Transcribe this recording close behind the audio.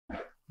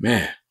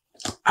Man,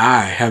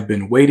 I have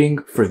been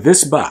waiting for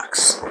this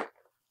box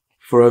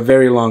for a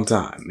very long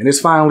time, and it's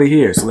finally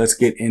here, so let's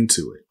get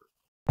into it.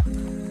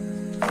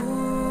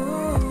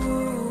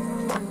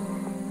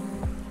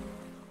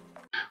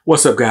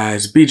 What's up,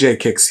 guys? BJ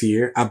Kicks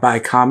here. I buy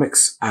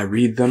comics, I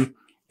read them,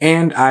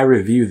 and I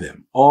review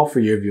them, all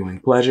for your viewing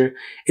pleasure.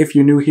 If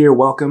you're new here,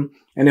 welcome,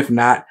 and if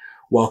not,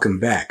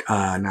 welcome back.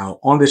 Now,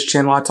 on this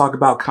channel, I talk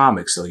about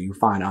comics, so you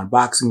find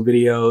unboxing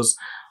videos,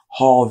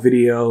 haul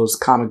videos,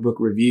 comic book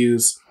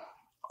reviews,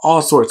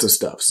 all sorts of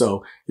stuff.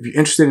 So if you're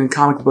interested in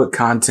comic book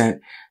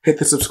content, hit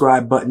the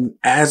subscribe button.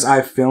 As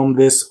I film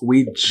this,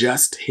 we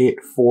just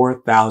hit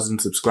 4,000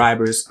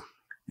 subscribers,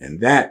 and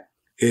that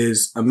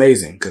is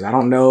amazing because I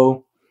don't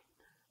know,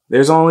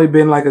 there's only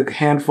been like a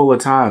handful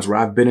of times where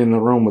I've been in the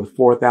room with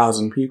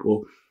 4,000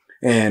 people,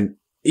 and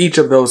each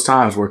of those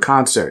times were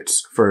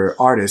concerts for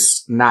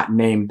artists not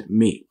named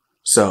me.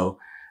 So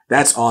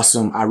that's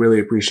awesome. I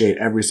really appreciate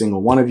every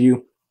single one of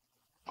you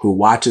who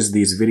watches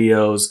these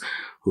videos,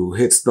 who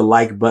hits the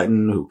like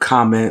button, who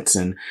comments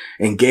and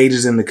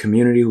engages in the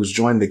community, who's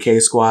joined the K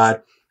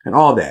Squad and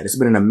all that. It's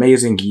been an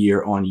amazing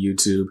year on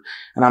YouTube,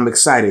 and I'm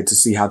excited to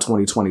see how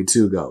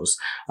 2022 goes.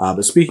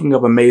 But speaking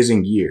of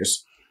amazing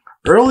years,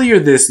 earlier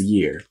this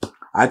year,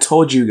 I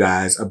told you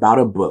guys about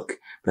a book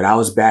that I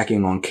was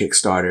backing on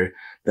Kickstarter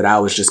that I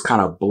was just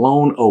kind of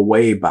blown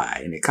away by,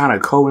 and it kind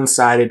of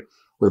coincided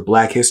with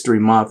Black History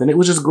Month, and it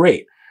was just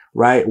great,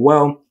 right?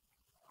 Well,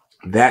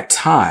 that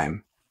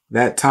time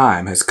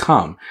has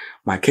come.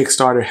 My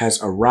Kickstarter has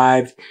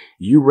arrived.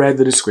 You read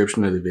the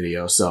description of the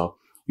video, so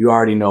you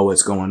already know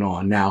what's going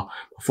on. Now,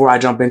 before I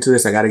jump into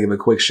this, I got to give a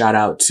quick shout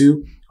out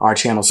to our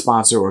channel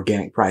sponsor,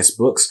 Organic Price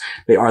Books.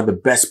 They are the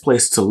best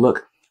place to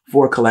look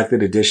for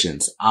collected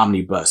editions,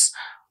 omnibus,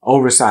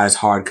 oversized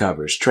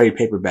hardcovers, trade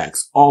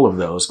paperbacks, all of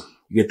those.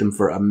 You get them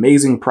for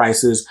amazing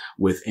prices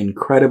with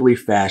incredibly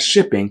fast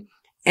shipping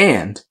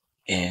and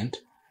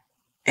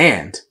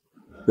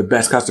the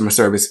best customer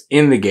service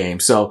in the game.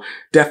 So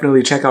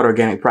definitely check out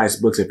Organic Price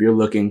Books if you're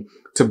looking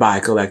to buy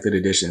collected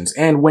editions.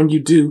 And when you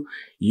do,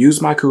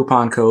 use my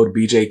coupon code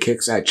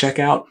BJKicks at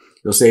checkout.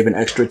 You'll save an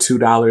extra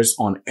 $2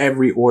 on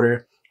every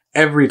order,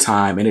 every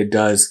time. And it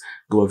does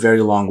go a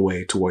very long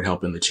way toward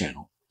helping the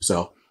channel.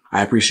 So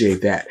I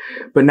appreciate that.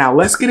 But now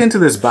let's get into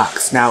this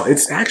box. Now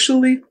it's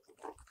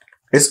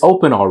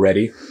open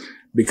already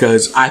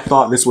because I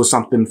thought this was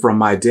something from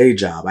my day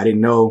job. I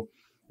didn't know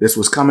this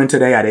was coming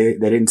today.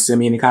 They didn't send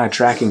me any kind of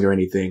tracking or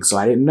anything, so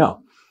I didn't know.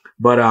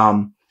 But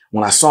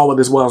when I saw what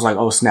this was, I was like,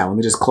 oh snap, let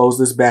me just close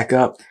this back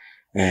up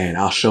and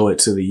I'll show it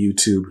to the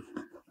YouTube,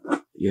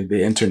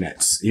 the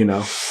internets, you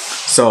know.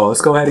 So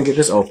let's go ahead and get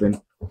this open.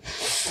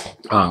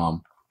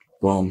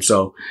 Boom.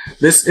 So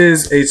this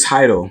is a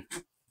title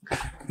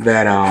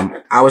that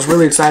I was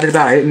really excited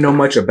about. I didn't know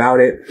much about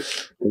it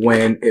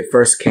when it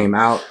first came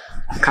out.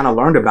 I kind of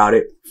learned about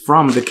it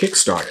from the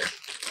Kickstarter.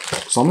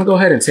 So I'm going to go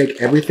ahead and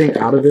take everything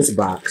out of this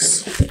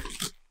box,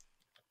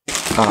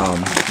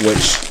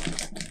 which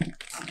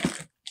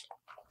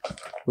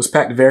was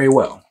packed very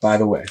well, by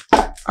the way,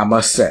 I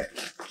must say.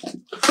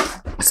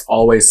 It's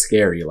always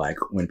scary, like,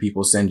 when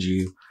people send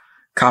you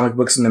comic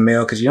books in the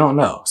mail, because you don't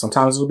know.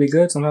 Sometimes it'll be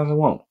good, sometimes it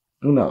won't.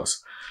 Who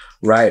knows,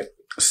 right?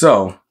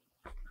 So,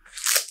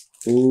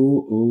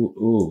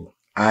 ooh.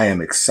 I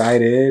am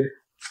excited.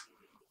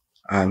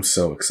 I'm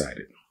so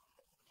excited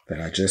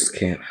that I just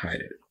can't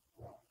hide it.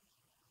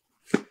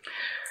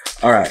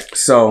 All right,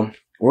 so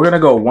we're going to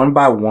go one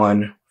by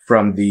one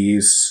from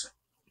these,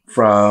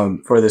 for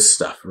this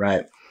stuff,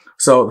 right?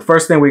 So the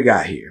first thing we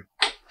got here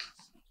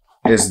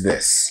is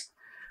this.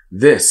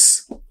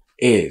 This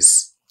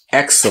is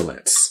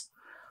Excellence,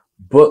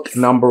 book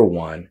number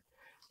 1,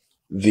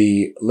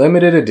 the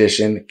limited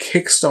edition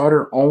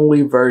Kickstarter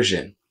only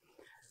version.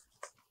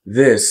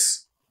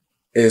 This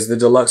is the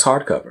deluxe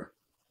hardcover.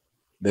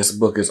 This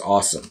book is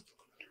awesome.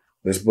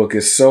 This book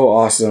is so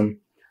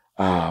awesome.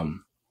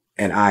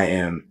 And I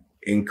am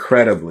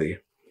incredibly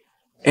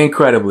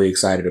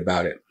excited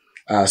about it.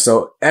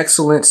 So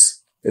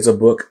Excellence is a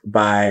book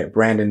by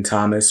Brandon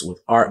Thomas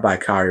with art by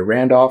Khary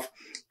Randolph,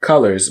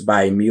 colors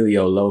by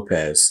Emilio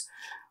Lopez.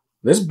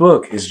 This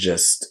book is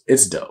just,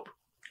 it's dope.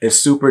 It's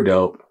super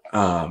dope.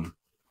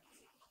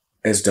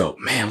 It's dope.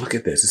 Man, look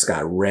at this. It's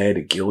got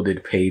red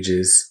gilded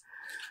pages.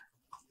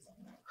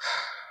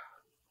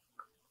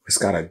 It's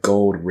got a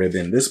gold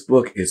ribbon. This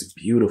book is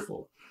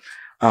beautiful.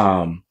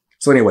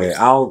 So anyway,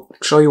 I'll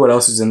show you what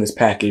else is in this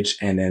package,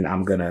 and then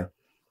I'm going to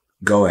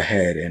go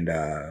ahead and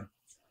I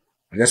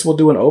guess we'll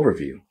do an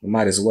overview. We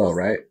might as well,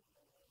 right?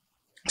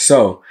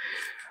 So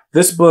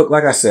this book,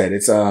 like I said,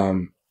 it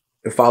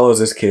follows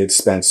this kid,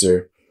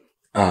 Spencer,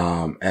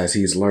 as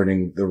he's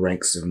learning the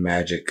ranks of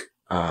magic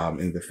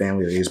in the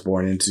family that he's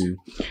born into.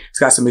 He's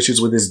got some issues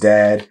with his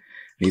dad.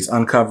 He's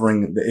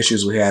uncovering the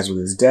issues he has with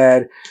his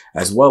dad,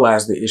 as well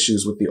as the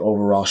issues with the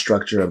overall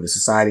structure of the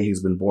society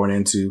he's been born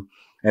into.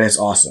 And it's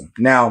awesome.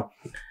 Now,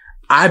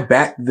 I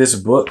backed this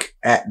book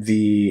at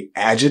the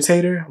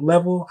agitator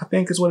level, I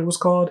think is what it was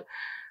called.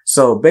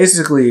 So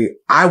basically,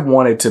 I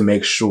wanted to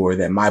make sure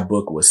that my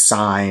book was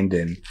signed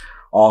and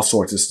all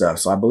sorts of stuff.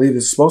 So I believe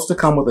it's supposed to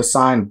come with a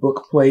signed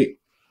book plate,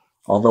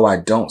 although I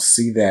don't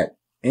see that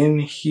in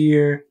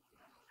here.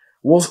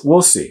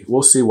 We'll see.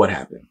 We'll see what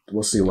happened.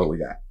 We'll see what we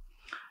got.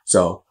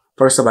 So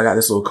first up, I got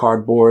this little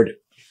cardboard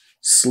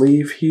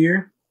sleeve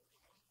here.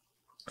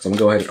 So I'm gonna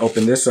go ahead and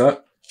open this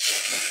up.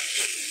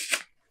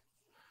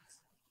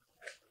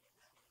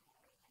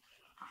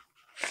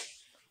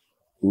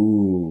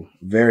 Ooh,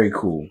 very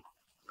cool.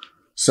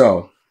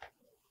 So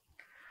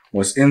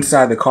what's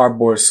inside the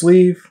cardboard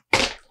sleeve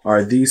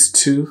are these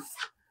two.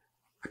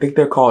 I think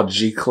they're called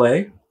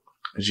G-Clay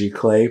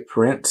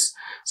prints.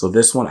 So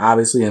this one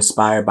obviously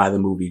inspired by the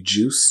movie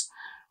Juice.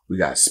 We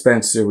got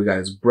Spencer, we got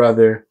his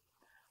brother.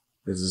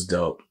 This is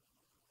dope.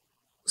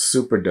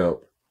 Super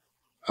dope.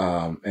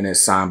 And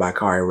it's signed by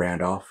Khary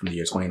Randolph from the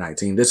year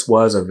 2019. This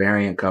was a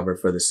variant cover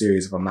for the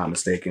series, if I'm not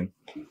mistaken.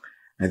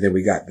 And then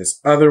we got this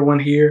other one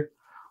here,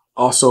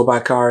 also by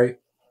Khary.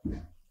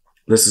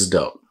 This is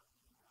dope.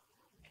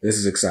 This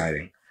is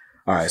exciting.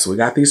 All right, so we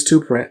got these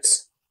two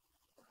prints.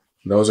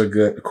 Those are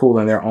good, cool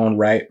in their own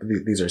right.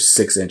 These are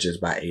 6 inches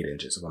by 8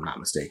 inches, if I'm not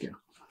mistaken.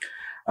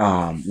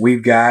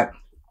 We've got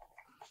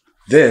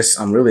this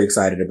I'm really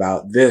excited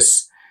about.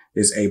 This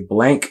is a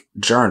blank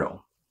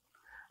journal.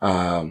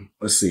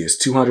 Let's see, it's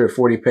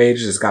 240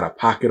 pages. It's got a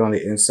pocket on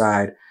the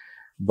inside,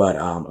 but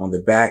on the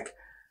back,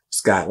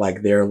 it's got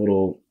like their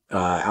little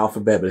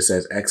alphabet, but it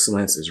says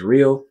excellence is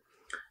real.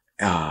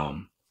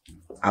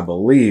 I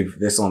believe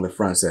this on the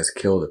front says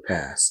kill the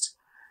past.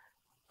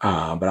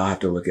 But I'll have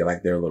to look at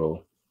like their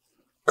little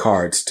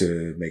cards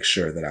to make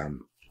sure that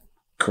I'm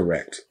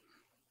correct.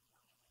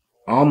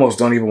 I almost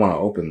don't even want to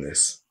open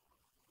this.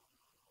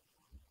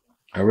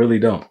 I really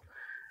don't.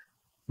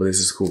 But this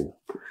is cool.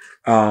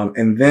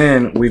 And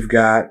then we've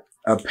got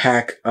a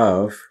pack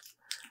of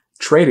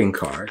trading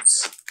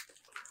cards.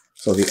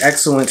 So the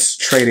Excellence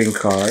trading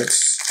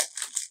cards.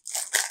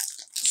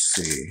 Let's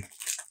see.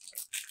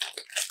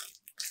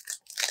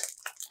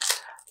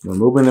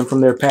 Removing them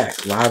from their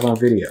pack live on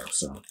video.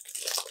 So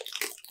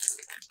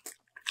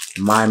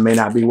mine may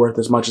not be worth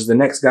as much as the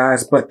next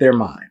guy's, but they're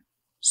mine.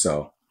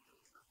 So,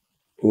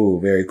 ooh,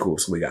 very cool.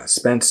 So we got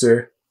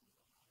Spencer.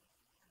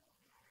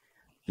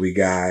 We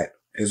got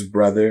his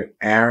brother,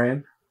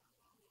 Aaron.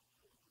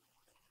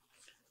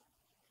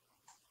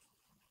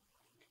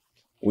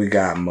 We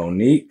got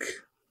Monique.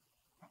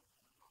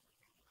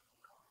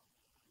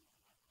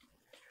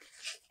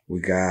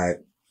 We got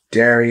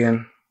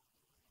Darian.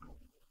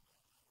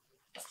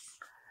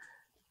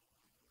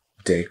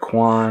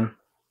 Daquan.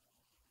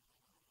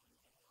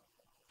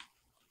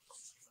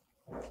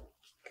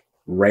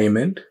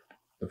 Raymond,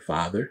 the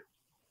father.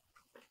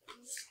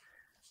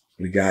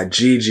 We got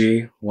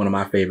Gigi, one of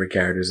my favorite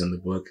characters in the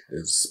book,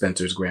 is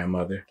Spencer's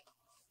grandmother.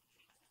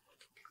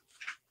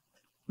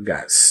 We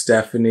got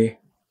Stephanie.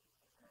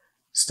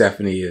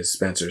 Stephanie is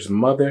Spencer's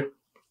mother.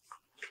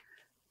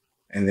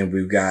 And then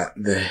we've got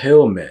the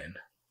Hillmen.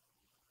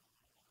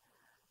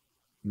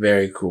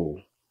 Very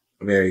cool.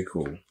 Very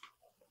cool.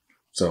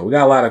 So we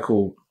got a lot of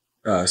cool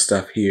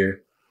stuff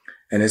here.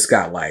 And it's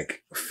got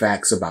like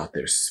facts about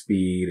their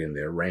speed and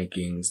their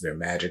rankings, their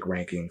magic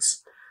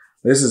rankings.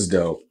 This is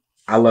dope.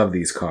 I love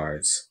these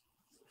cards.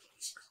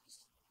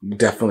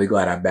 Definitely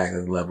glad I backed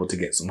the level to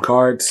get some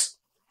cards.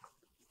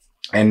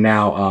 And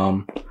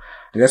now,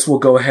 I guess we'll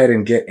go ahead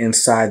and get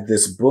inside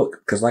this book.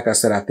 Because like I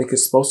said, I think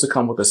it's supposed to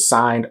come with a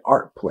signed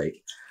art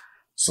plate.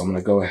 So I'm going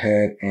to go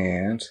ahead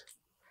and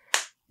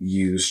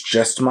use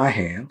just my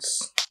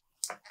hands.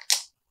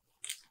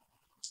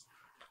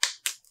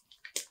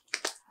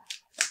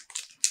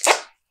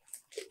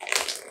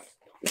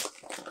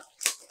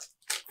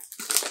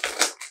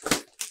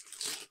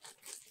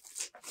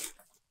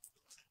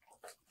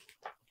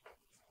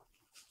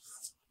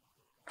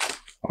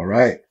 All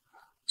right,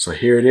 so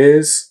here it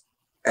is.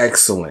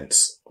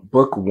 Excellence.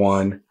 Book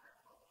 1,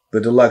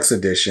 the deluxe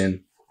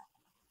edition.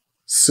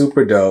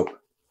 Super dope.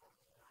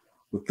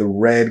 With the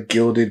red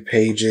gilded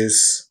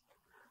pages.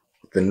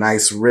 With the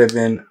nice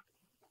ribbon.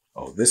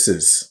 Oh, this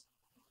is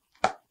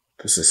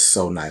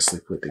so nicely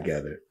put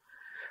together.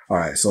 All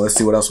right, so let's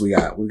see what else we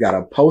got. We got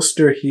a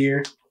poster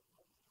here.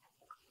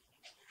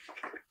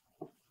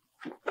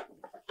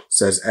 It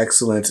says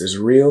excellence is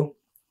real.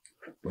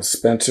 With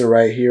Spencer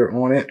right here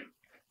on it.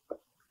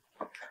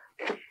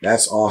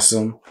 That's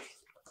awesome.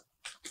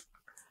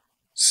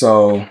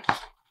 So,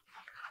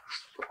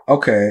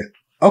 okay,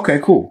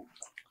 cool.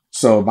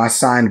 So my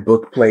signed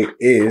book plate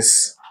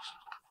is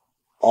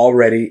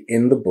already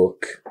in the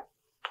book.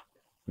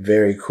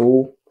 Very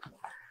cool.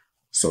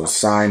 So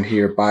signed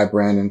here by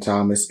Brandon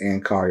Thomas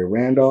and Khary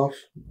Randolph,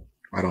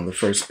 right on the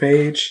first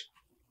page.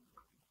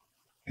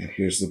 And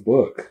here's the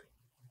book.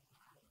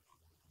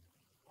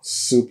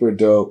 Super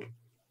dope.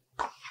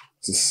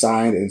 It's a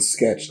signed and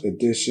sketched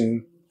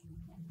edition.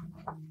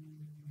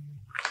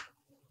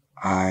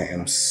 I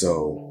am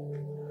so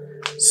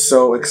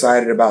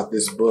excited about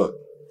this book.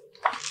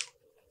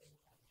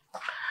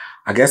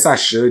 I guess I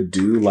should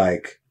do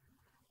like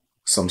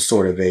some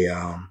sort of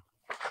a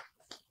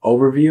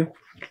overview.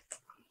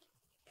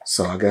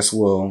 So I guess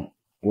we'll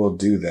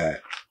do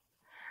that.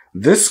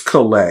 This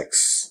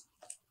collects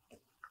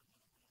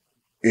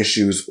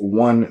issues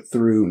 1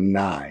 through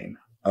 9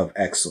 of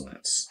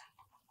Excellence,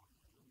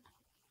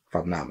 if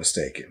I'm not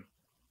mistaken.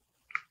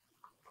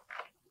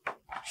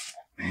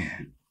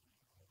 Man.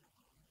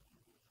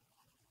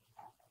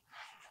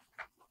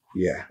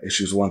 Yeah,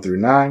 issues 1 through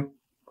 9.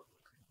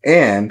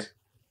 And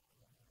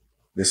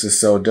this is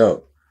so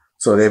dope.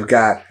 So they've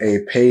got a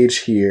page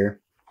here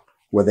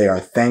where they are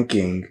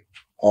thanking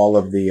all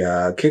of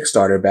the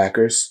Kickstarter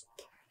backers.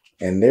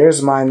 And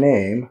there's my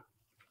name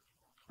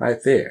right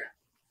there.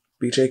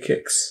 BJ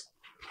Kicks.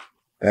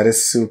 That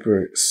is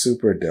super,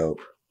 super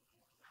dope.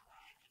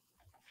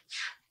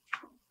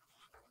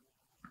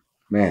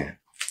 Man,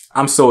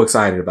 I'm so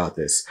excited about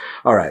this.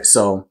 All right,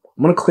 so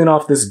I'm going to clean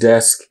off this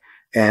desk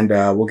and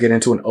we'll get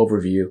into an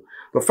overview.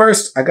 But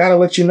first, I got to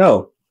let you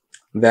know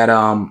that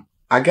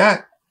I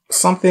got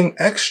something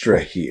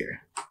extra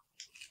here.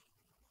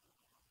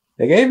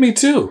 They gave me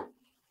 2.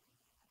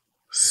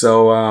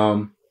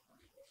 So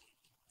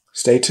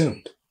stay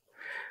tuned.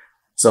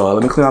 So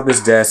let me clean off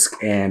this desk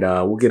and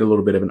we'll get a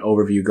little bit of an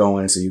overview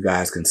going so you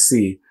guys can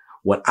see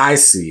what I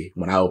see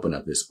when I open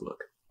up this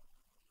book.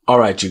 All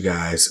right, you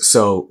guys.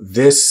 So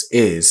this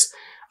is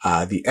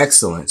the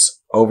Excellence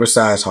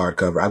oversized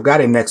hardcover. I've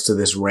got it next to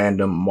this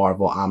random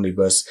Marvel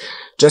omnibus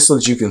just so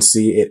that you can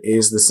see it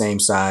is the same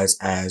size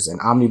as an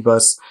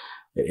omnibus.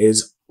 It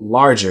is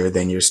larger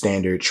than your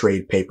standard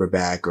trade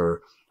paperback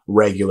or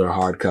regular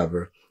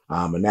hardcover.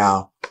 But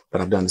now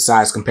that I've done the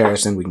size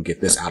comparison, we can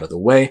get this out of the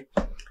way.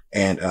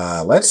 And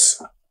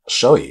let's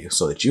show you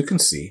so that you can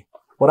see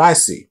what I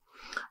see.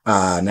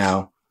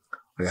 Now,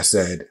 like I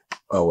said,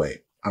 oh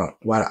wait, I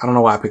don't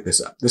know why I picked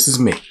this up. This is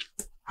me.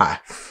 Hi.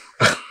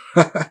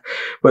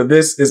 But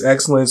this is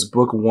Excellence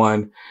Book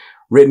 1,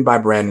 written by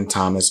Brandon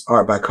Thomas,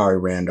 art by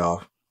Khary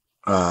Randolph,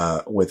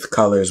 with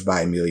colors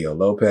by Emilio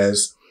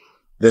Lopez.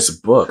 This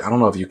book, I don't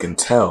know if you can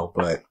tell,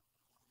 but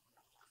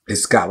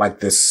it's got like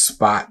this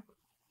spot.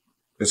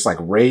 It's like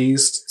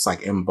raised. It's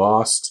like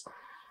embossed.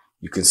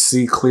 You can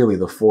see clearly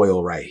the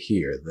foil right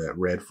here, the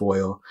red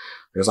foil.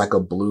 There's like a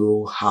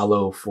blue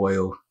hollow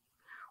foil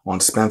on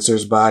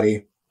Spencer's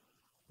body.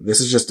 This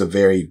is just a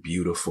very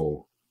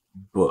beautiful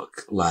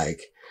book.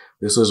 Like,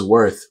 this was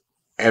worth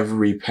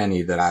every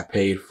penny that I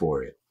paid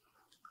for it.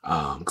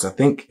 Because I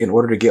think in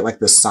order to get like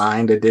the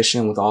signed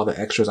edition with all the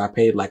extras, I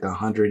paid like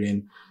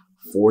 $140,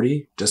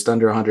 just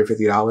under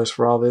 $150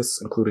 for all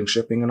this, including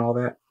shipping and all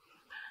that.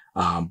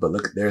 But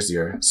look, there's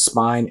your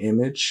spine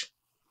image.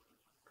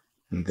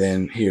 And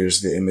then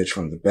here's the image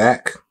from the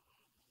back.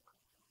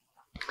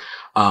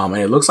 And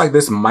it looks like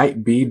this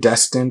might be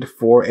destined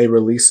for a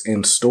release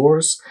in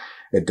stores.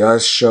 It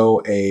does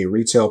show a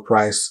retail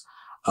price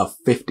of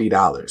 $50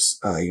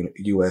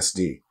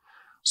 USD.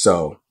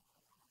 So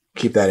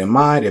keep that in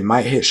mind. It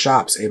might hit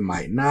shops. It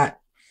might not.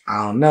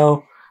 I don't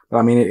know. But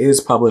I mean, it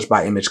is published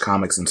by Image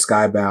Comics and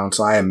Skybound.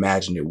 So I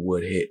imagine it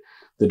would hit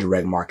the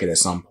direct market at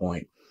some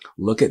point.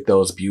 Look at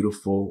those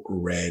beautiful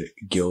red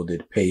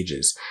gilded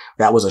pages.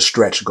 That was a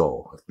stretch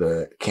goal.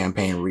 The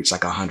campaign reached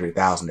like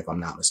 100,000, if I'm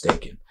not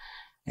mistaken.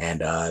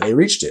 And they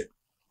reached it.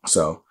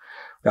 So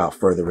without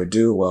further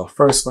ado, well,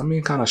 first, let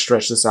me kind of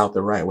stretch this out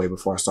the right way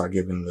before I start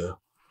giving the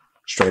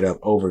straight up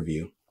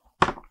overview.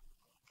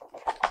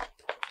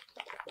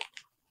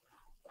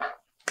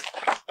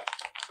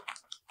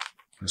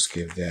 Let's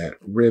give that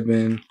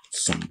ribbon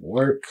some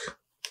work.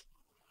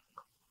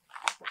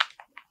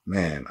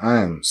 Man,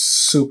 I am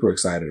super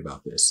excited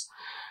about this.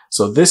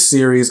 So this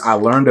series I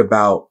learned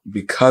about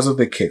because of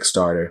the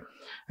Kickstarter.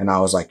 And I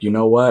was like, you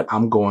know what?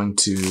 I'm going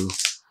to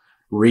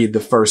read the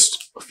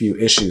first few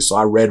issues. So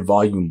I read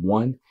volume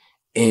 1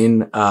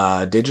 in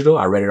digital.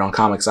 I read it on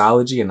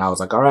Comixology and I was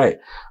like, all right,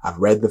 I've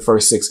read the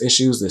first 6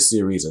 issues. This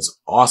series is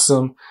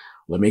awesome.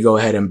 Let me go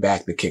ahead and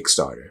back the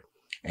Kickstarter.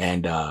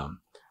 And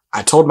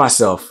I told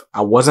myself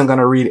I wasn't going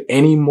to read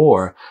any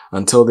more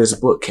until this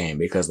book came,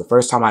 because the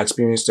first time I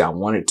experienced it, I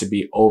wanted it to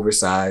be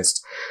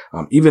oversized.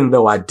 Even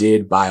though I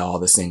did buy all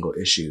the single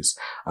issues.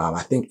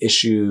 I think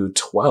issue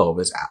 12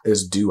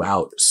 is due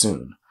out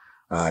soon,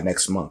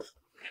 next month.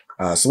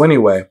 So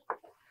anyway,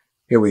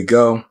 here we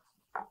go.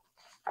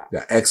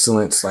 The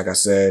Excellence, like I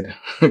said,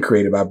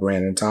 created by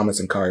Brandon Thomas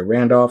and Khary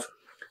Randolph.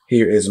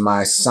 Here is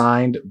my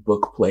signed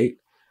book plate.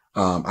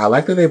 I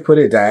like that they put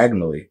it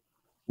diagonally.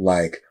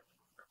 Like,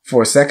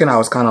 for a second, I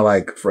was kind of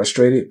like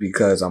frustrated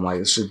because I'm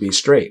like, it should be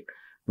straight.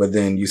 But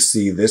then you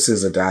see this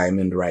is a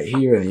diamond right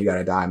here, and then you got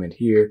a diamond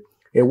here.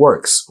 It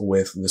works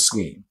with the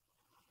scheme.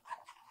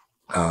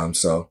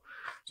 So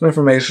some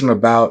information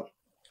about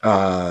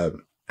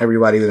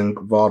everybody that's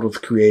involved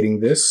with creating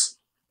this.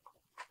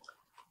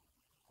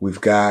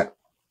 We've got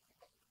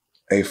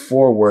a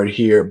foreword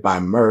here by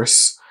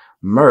Merce.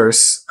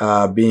 Merce,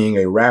 being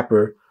a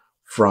rapper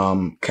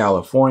from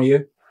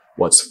California.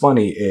 What's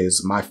funny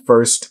is my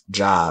first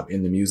job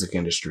in the music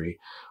industry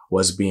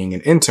was being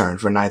an intern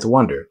for Ninth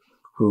Wonder,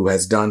 who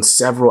has done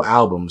several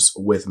albums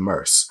with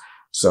Merce.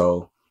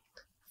 So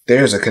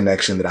there's a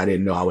connection that I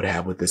didn't know I would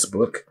have with this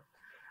book.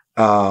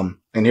 And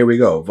here we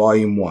go.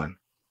 Volume 1,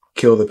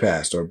 Kill the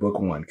Past, or Book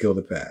 1, Kill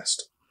the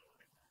Past.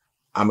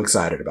 I'm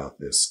excited about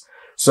this.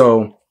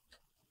 So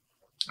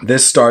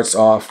this starts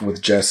off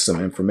with just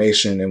some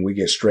information and we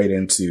get straight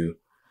into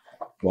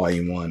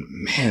volume 1.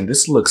 Man,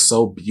 this looks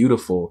so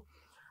beautiful.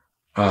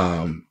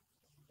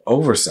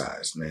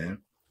 Oversized, man.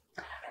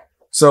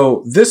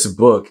 So this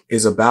book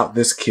is about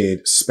this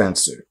kid,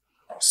 Spencer.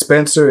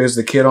 Spencer is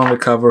the kid on the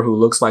cover who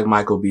looks like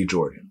Michael B.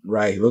 Jordan,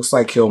 right? He looks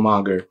like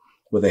Killmonger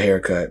with a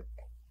haircut.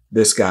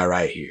 This guy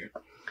right here.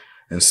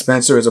 And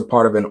Spencer is a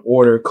part of an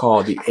order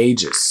called the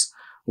Aegis,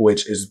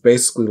 which is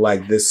basically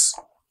like this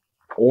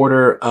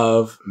order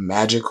of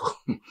magical,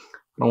 I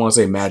don't want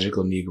to say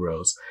magical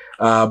Negroes,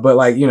 but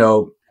like, you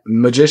know,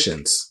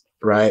 magicians,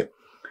 right?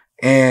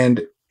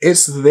 And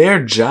it's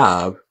their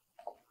job.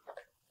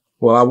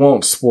 Well, I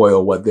won't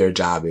spoil what their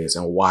job is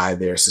and why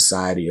their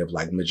society of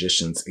like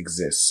magicians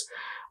exists,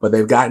 but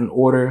they've got an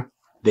order.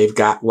 They've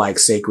got like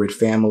sacred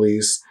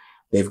families.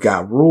 They've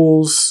got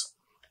rules,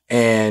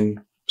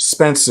 and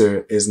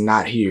Spencer is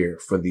not here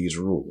for these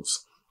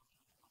rules.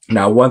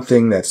 Now, one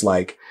thing that's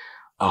like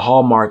a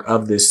hallmark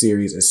of this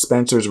series is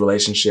Spencer's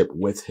relationship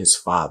with his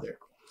father.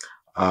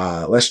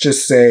 Let's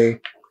just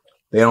say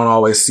they don't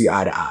always see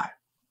eye to eye,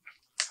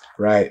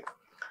 right?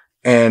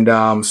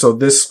 And so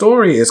this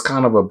story is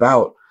kind of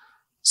about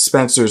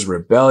Spencer's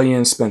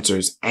rebellion,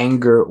 Spencer's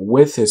anger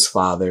with his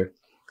father,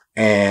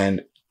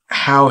 and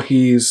how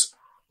he's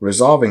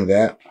resolving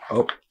that.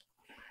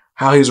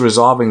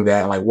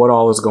 Like what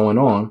all is going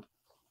on.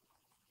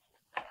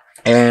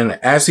 And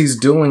as he's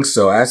doing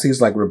so, as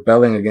he's like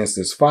rebelling against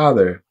his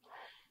father,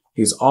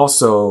 he's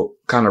also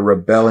kind of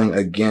rebelling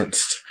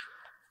against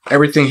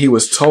everything he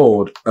was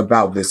told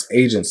about this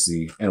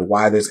agency and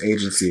why this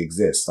agency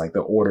exists, like the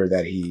order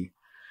that he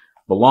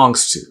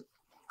belongs to.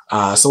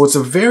 So it's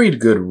a very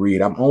good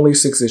read. I'm only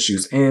 6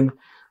 issues in.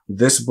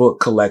 This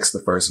book collects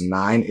the first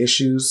 9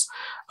 issues.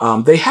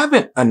 They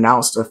haven't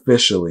announced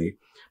officially,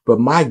 but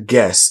my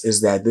guess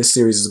is that this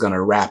series is going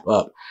to wrap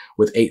up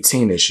with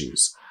 18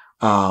 issues.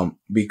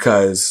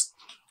 Because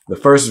the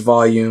first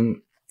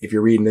volume, if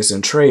you're reading this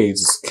in trades,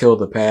 is Kill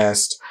the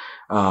Past.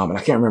 And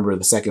I can't remember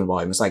the second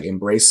volume. It's like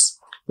Embrace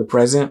the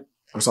Present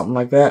or something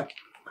like that.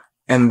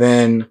 And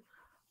then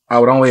I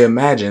would only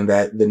imagine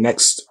that the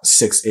next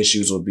 6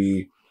 issues will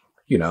be,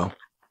 you know,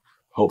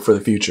 Hope for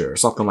the Future or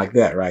something like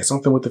that, right?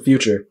 Something with the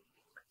future.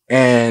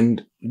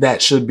 And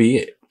that should be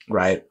it,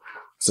 right?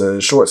 It's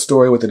a short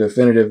story with a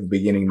definitive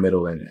beginning,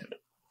 middle, and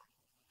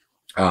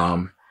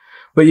end.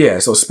 But yeah,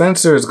 so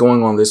Spencer is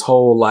going on this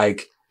whole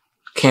like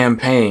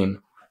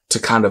campaign to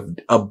kind of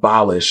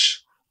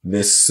abolish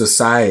this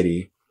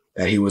society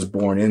that he was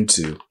born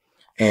into.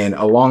 And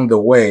along the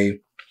way,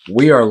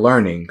 we are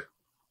learning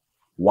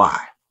why,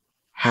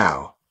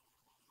 how,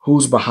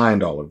 who's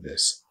behind all of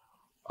this.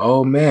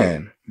 Oh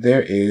man,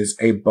 there is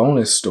a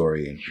bonus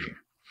story in here.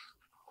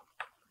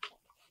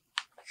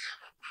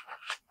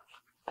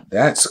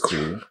 That's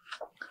cool.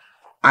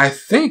 I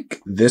think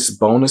this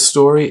bonus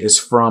story is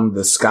from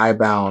the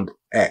Skybound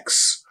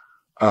X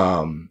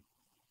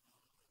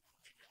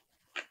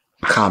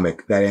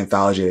comic, that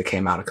anthology that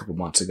came out a couple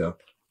months ago.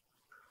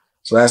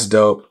 So that's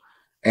dope.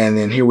 And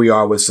then here we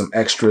are with some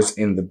extras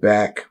in the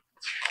back.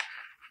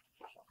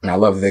 And I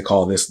love that they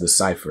call this the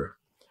cipher.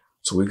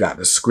 So we got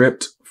the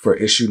script for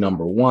issue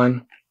number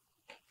 1.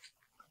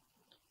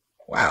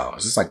 Wow,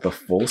 is this like the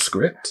full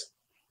script?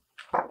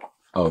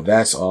 Oh,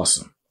 that's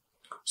awesome.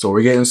 So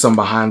we're getting some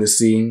behind the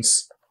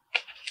scenes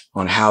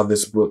on how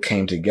this book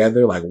came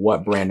together, like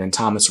what Brandon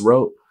Thomas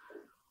wrote,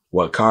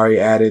 what Khary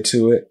added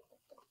to it.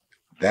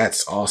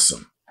 That's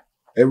awesome.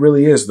 It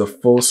really is the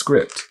full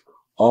script.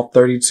 All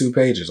 32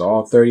 pages,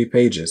 all 30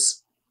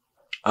 pages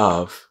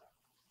of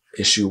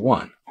issue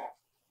 1.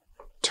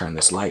 Turn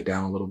this light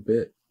down a little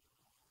bit.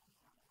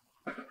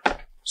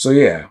 So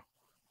yeah,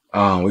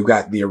 we've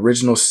got the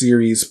original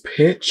series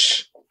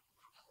pitch.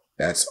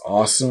 That's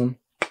awesome.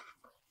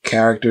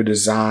 Character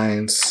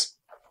designs.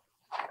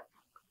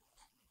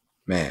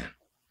 Man,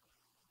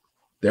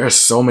 there are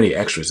so many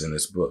extras in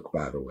this book,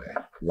 by the way.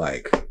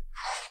 Like,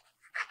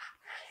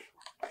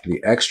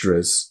 the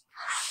extras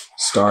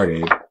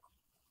started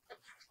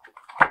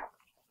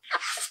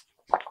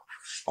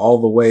all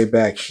the way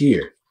back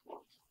here.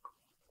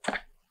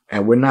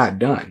 And we're not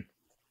done.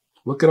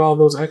 Look at all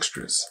those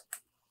extras.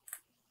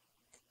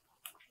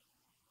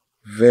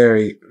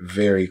 Very,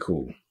 very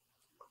cool.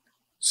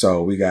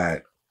 So we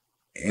got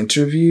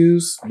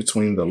interviews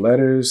between the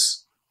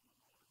letters.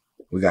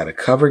 We got a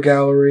cover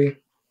gallery.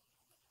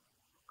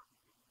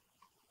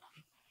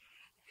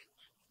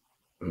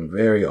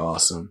 Very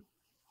awesome.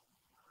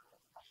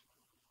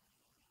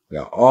 We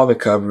got all the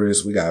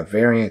covers. We got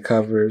variant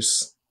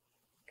covers.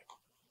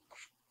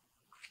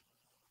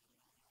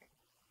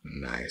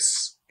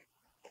 Nice.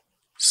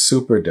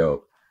 Super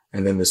dope.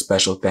 And then the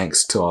special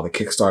thanks to all the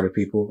Kickstarter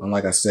people. And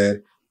like I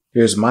said,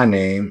 here's my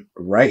name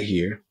right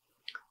here.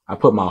 I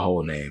put my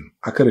whole name.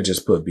 I could have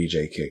just put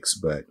BJ Kicks,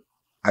 but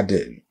I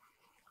didn't.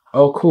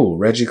 Oh, cool.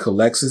 Reggie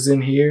Collects is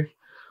in here.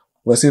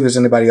 Let's see if there's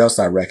anybody else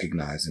I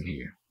recognize in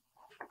here.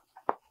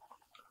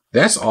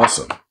 That's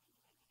awesome.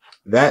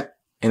 That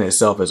in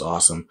itself is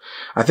awesome.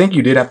 I think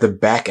you did have to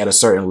back at a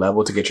certain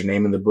level to get your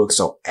name in the book,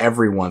 so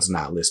everyone's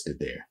not listed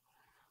there.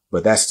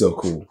 But that's still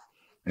cool.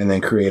 And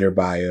then creator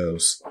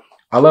bios.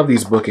 I love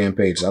these bookend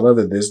pages. I love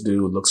that this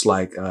dude looks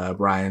like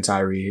Brian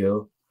Tyree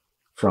Hill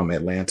from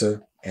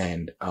Atlanta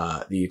and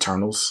the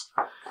Eternals.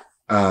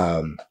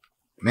 Man,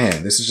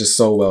 this is just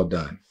so well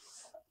done.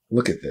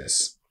 Look at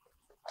this.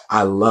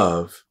 I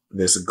love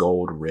this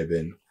gold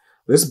ribbon.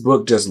 This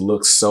book just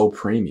looks so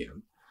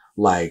premium.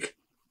 Like,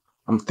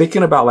 I'm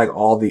thinking about like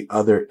all the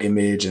other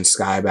Image and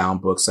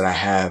Skybound books that I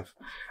have.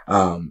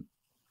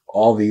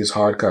 All these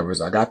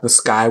hardcovers. I got the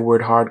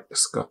Skyward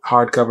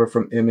hardcover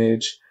from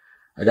Image.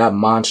 I got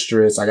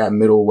Monstrous. I got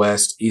Middle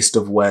West, East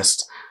of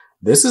West.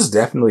 This is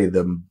definitely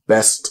the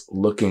best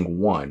looking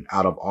one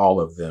out of all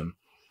of them.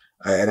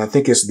 And I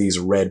think it's these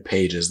red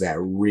pages that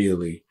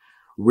really,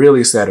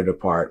 really set it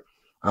apart.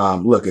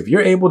 Look, if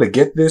you're able to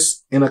get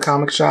this in a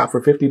comic shop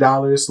for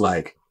 $50,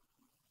 like,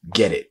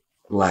 get it.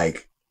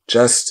 Like,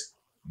 just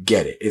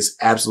get it. It's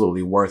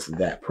absolutely worth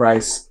that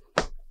price.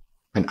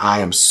 And I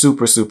am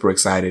super, super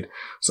excited.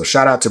 So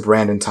shout out to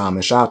Brandon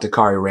Thomas, shout out to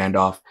Khary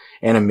Randolph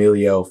and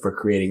Emilio for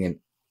creating an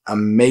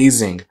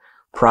amazing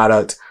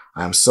product.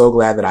 I'm so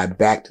glad that I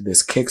backed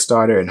this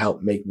Kickstarter and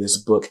helped make this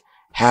book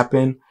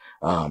happen.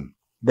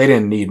 They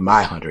didn't need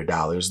my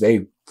 $100.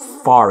 They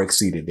far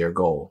exceeded their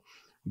goal.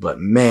 But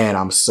man,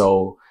 I'm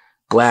so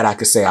glad I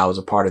could say I was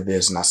a part of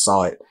this and I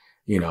saw it,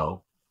 you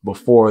know,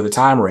 before the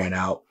time ran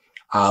out.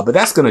 But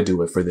that's going to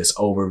do it for this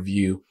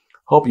overview.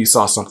 Hope you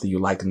saw something you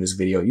liked in this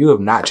video. You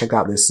have not checked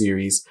out this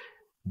series.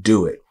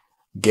 Do it.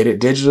 Get it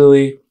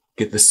digitally.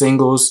 Get the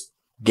singles.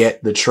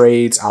 Get the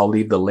trades. I'll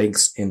leave the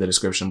links in the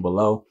description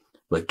below.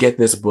 But get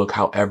this book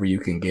however you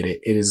can get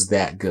it. It is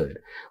that good.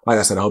 Like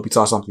I said, I hope you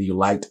saw something you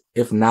liked.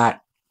 If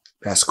not,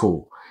 that's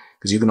cool.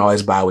 Because you can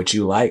always buy what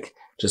you like.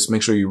 Just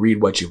make sure you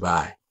read what you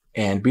buy.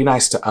 And be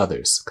nice to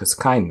others. Because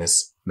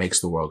kindness makes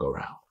the world go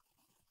round.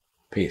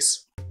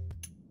 Peace.